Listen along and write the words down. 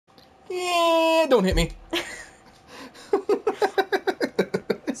Yeah, don't hit me.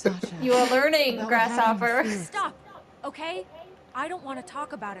 Sasha. You are learning, grasshopper. Stop, okay? I don't want to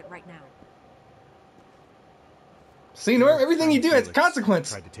talk about it right now. See, Norm, everything you do has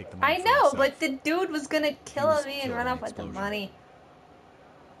consequence. I know, but the dude was gonna kill me and run off with the money.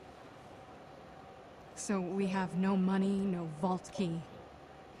 So we have no money, no vault key,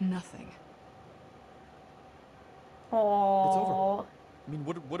 nothing. Oh. It's over. I mean,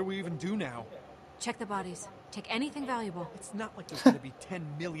 what do we even do now? Check the bodies. Take anything valuable. It's not like there's gonna be $10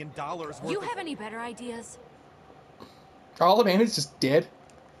 million worth You of... have any better ideas? All the man is just dead.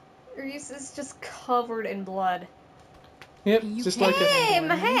 Reese is just covered in blood. Yep, You just can't like Hey, a...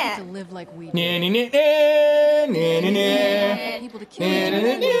 my You get hat. to live like we do. Nah, nah, nah, nah, nah, nah, nah. People to kill each other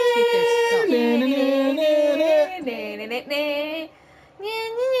and take their stuff.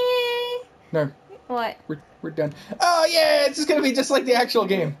 No, What? we're done. Oh yeah, it's just gonna be just like the actual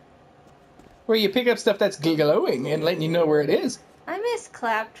game, where you pick up stuff that's glowing and letting you know where it is. I miss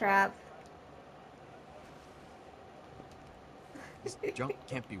Claptrap. This junk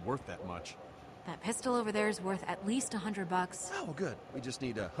can't be worth that much. That pistol over there is worth at least $100. Oh, well, good. We just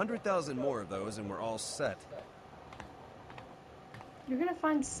need 100,000 more of those and we're all set. You're gonna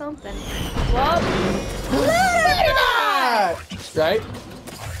find something. Whoa! Right?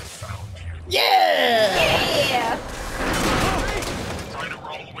 Yeah! Yeah! Try to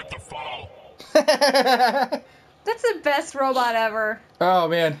roll with the fall. That's the best robot ever. Oh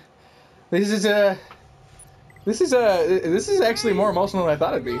man, this is actually more emotional than I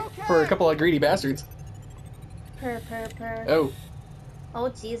thought it'd be for a couple of greedy bastards. Purr. Oh, Oh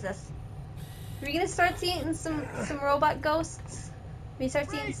Jesus. Are we gonna start seeing some robot ghosts? We start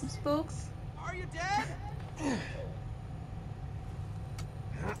seeing some spooks? Are you dead?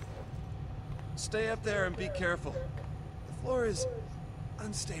 Stay up there and be careful. The floor is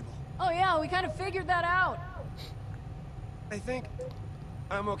unstable. Oh yeah, we kind of figured that out. I think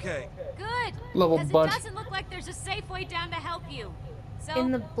I'm okay. Good. Level Because bunch. it doesn't look like there's a safe way down to help you. So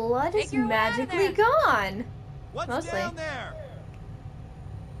And the blood is figure it out of magically there. gone. What's Mostly. down there?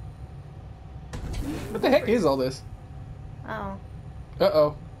 what the heck is all this? Oh.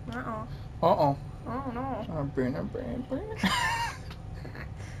 Uh-oh. Uh-oh. Uh-oh. Oh no.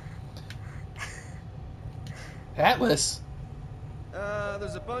 Atlas.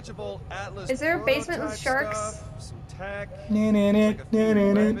 There's a bunch of old Atlas. Is there a basement with prototype sharks? Stuff, some tech, Nah, nah, nah, like a few nah,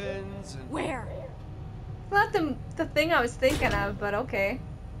 nah, nah. weapons, and Where? Not the thing I was thinking of, but okay.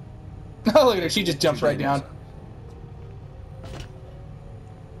 Oh, look at her. She just jumps right down.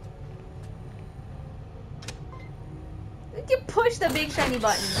 You push the big shiny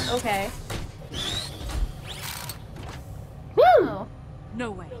button. Okay. Woo! Oh.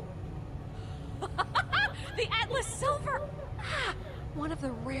 No way. The Atlas Silver! Ah, one of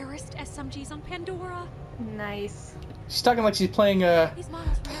the rarest SMGs on Pandora. Nice. She's talking like she's playing These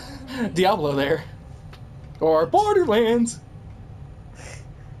models were never released. Diablo there. Or Borderlands.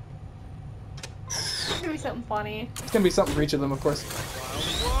 It's gonna be something funny. It's gonna be something for each of them, of course.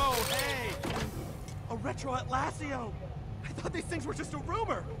 Whoa, hey! A retro Atlasio! I thought these things were just a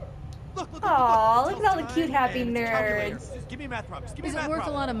rumor! Look, Aw, look Tells at all the time cute, happy and it's a calculator. nerds. Just give me a math problem. Just give me Is a it math worth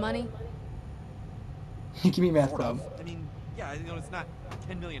problem. a lot of money? Give me math Sort of. problem. I mean, yeah, you know, it's not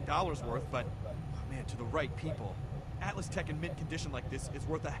 $10 million worth, but, oh man, to the right people. Atlas tech in mint condition like this is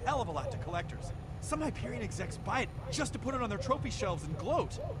worth a hell of a lot to collectors. Some Hyperion execs buy it just to put it on their trophy shelves and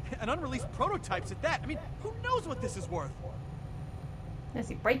gloat. And unreleased prototypes at that. I mean, who knows what this is worth? Let's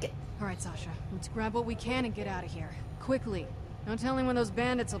see, break it. All right, Sasha, let's grab what we can and get out of here. Quickly. No telling when those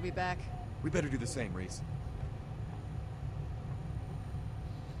bandits will be back. We better do the same, Reese.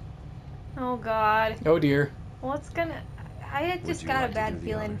 Oh god. Oh dear. What's gonna... I would just you got like a to bad do the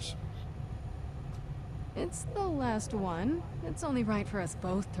feeling. honors? It's the last one. It's only right for us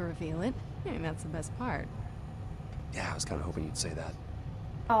both to reveal it. I mean, that's the best part. Yeah, I was kind of hoping you'd say that.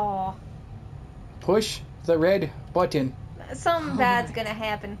 Aw. Push the red button. Something bad's gonna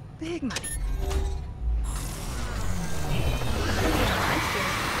happen. Big money.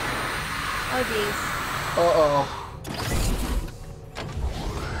 Oh jeez. Uh-oh.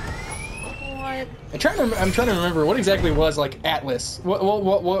 What? I'm trying to remember what exactly was like Atlas. What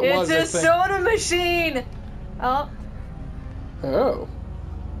was It's a this thing? soda machine! Oh. Oh.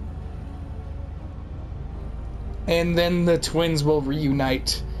 And then the twins will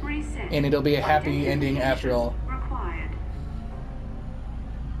reunite, and it'll be a happy ending after all.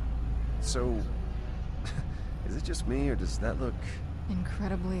 So, is it just me, or does that look...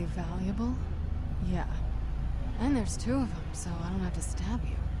 Incredibly valuable? Yeah. And there's two of them, so I don't have to stab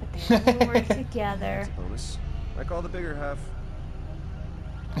you. But they all work together. bonus? Like all the bigger half.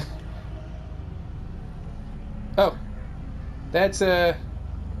 Oh. That's,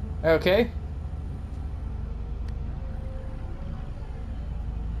 okay.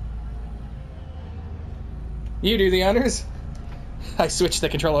 You do the honors. I switched the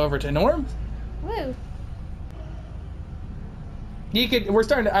controller over to Norm. Woo. You could. We're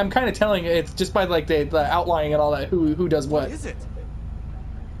starting to, I'm kind of telling it's just by like the outlining and all that. Who does what? What is it?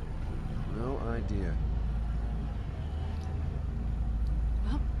 No idea.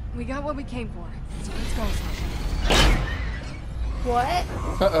 Well, we got what we came for. So let's go, Sasha.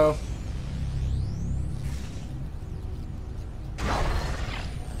 What? Uh-oh.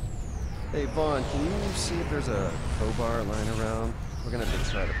 Hey, Vaughn, can you see if there's a crowbar lying around? We're gonna have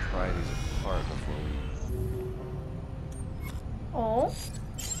to try to pry these apart before we... Oh.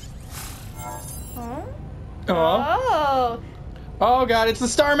 Oh. Oh. Oh. Oh god, it's the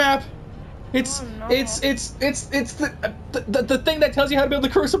star map. It's Oh, no. it's the thing that tells you how to build the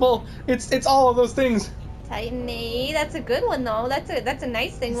crucible. It's all of those things. Tiny. That's a good one though. That's a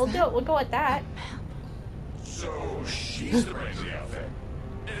nice thing. We'll do it. We'll go with that. So she's the brains of the outfit.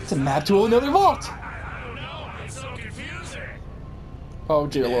 It's a map to another vault. I don't know. It's so confusing. Oh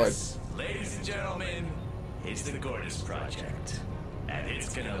dear lord. Yes, ladies and gentlemen, it's the Gortys Project. And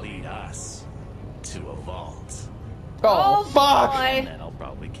it's gonna lead us to a vault. Oh, fuck. And Boy. then I'll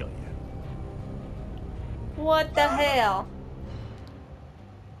probably kill you. What the hell?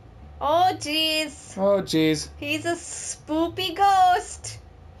 Oh jeez. Oh jeez. He's a spoopy ghost.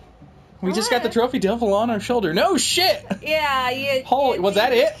 We just got the trophy devil on our shoulder. No shit. Yeah, you. Holy, was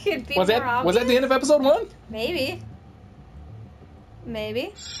that it? It'd be Was more that the end of obvious. episode 1? Maybe.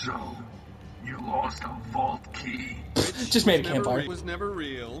 Maybe. So, you lost a vault key, Just made a campfire. It was never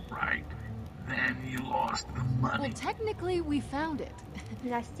real. right? Then you lost the Well, money. technically, we found it.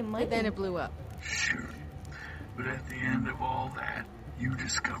 Lost your money. But then it blew up. Sure. But at the end of all that, you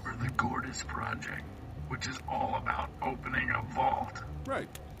discover the Gortys Project, which is all about opening a vault. Right.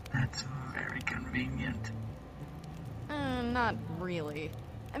 That's very convenient. Not really.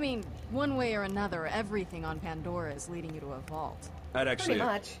 I mean, one way or another, everything on Pandora is leading you to a vault. I'd actually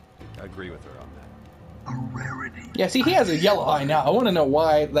Pretty much. agree with her on that. A rarity. Yeah, see, he has a yellow eye now. I want to know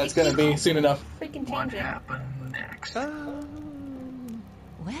why that's going to be soon enough. Freaking What change it. happened next? Well...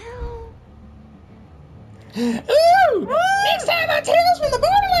 Ooh! Next time on Tales from the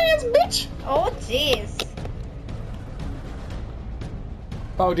Borderlands, bitch! Oh jeez.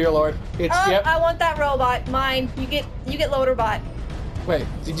 Oh dear lord. It's, Oh, yep. I want that robot. Mine. You get Loaderbot. Wait,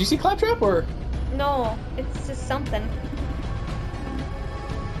 did you see Claptrap or? No, it's just something.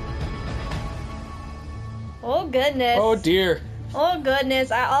 Oh goodness. Oh dear. Oh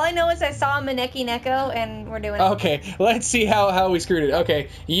goodness. All I know is I saw Maneki Neko and we're doing it. Okay, let's see how we screwed it. Okay,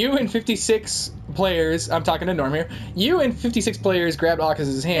 you and 56 players, I'm talking to Norm here, you and 56 players grabbed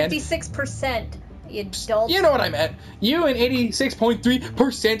Aukas's hand. 56%. You adult. You know what I meant. You and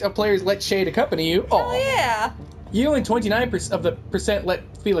 86.3% of players let Shade accompany you. Oh yeah. You and 29% of the percent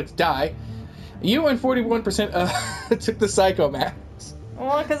let Felix die. You and 41% took the Psycho Max.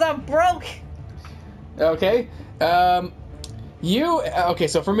 Well, because I'm broke. Okay. Okay,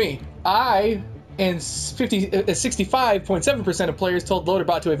 so for me, I and 65.7% of players told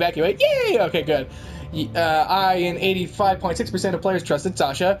Loaderbot to evacuate. Yay! Okay, good. I and 85.6% of players trusted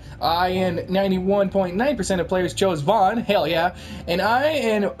Sasha. I and 91.9% of players chose Vaughn. Hell yeah. And I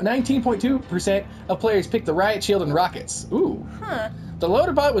and 19.2% of players picked the Riot Shield and Rockets. Ooh. Huh. The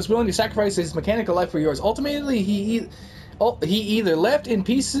Loaderbot was willing to sacrifice his mechanical life for yours. Ultimately, he either left in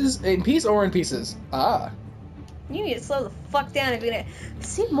peace or in pieces. Ah. You need to slow the fuck down if you're gonna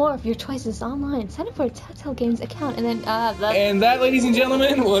see more of your choices online. Sign up for a Telltale Games account and then And that, ladies and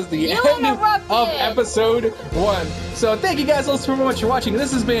gentlemen, was the You end interrupted! of episode 1. So thank you guys all so much for watching.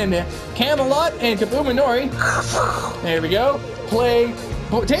 This has been Camelot and Kaboom Nori. There we go. Play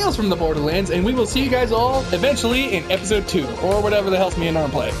Tales from the Borderlands, and we will see you guys all eventually in episode 2, or whatever the hell's me and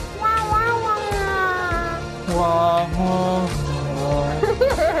Norm play. Wah, wah.